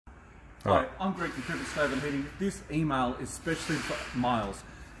Hi, I'm Greg from Cricket Stove and Heating. This email is especially for Miles.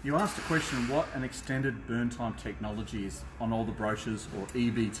 You asked a question what an extended burn time technology is on all the brochures, or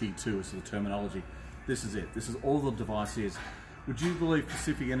EBT2 is the terminology. This is it. This is all the device is. Would you believe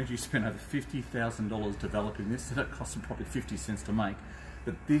Pacific Energy spent over $50,000 developing this, and it cost them probably 50 cents to make?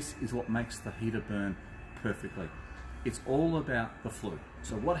 But this is what makes the heater burn perfectly. It's all about the flue.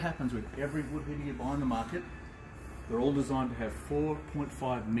 So what happens with every wood heater you buy in the market, they're all designed to have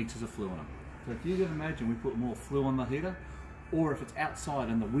 4.5 meters of flue in them. So if you can imagine we put more flue on the heater, or if it's outside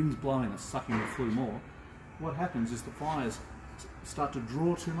and the wind's blowing and sucking the flue more, what happens is the fires start to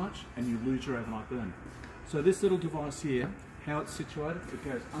draw too much and you lose your overnight burn. So this little device here, how it's situated, it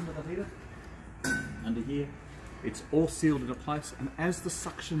goes under the heater, under here, it's all sealed into place, and as the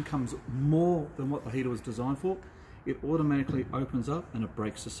suction comes more than what the heater was designed for, it automatically opens up and it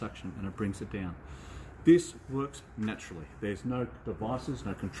breaks the suction and it brings it down. This works naturally. There's no devices,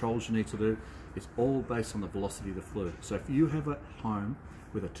 no controls you need to do. It's all based on the velocity of the flue. So if you have a home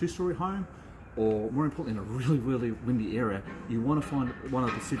with a two-story home, or more importantly in a really, really windy area, you want to find one of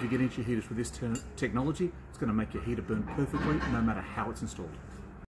the Pacific Energy heaters with this technology. It's going to make your heater burn perfectly no matter how it's installed.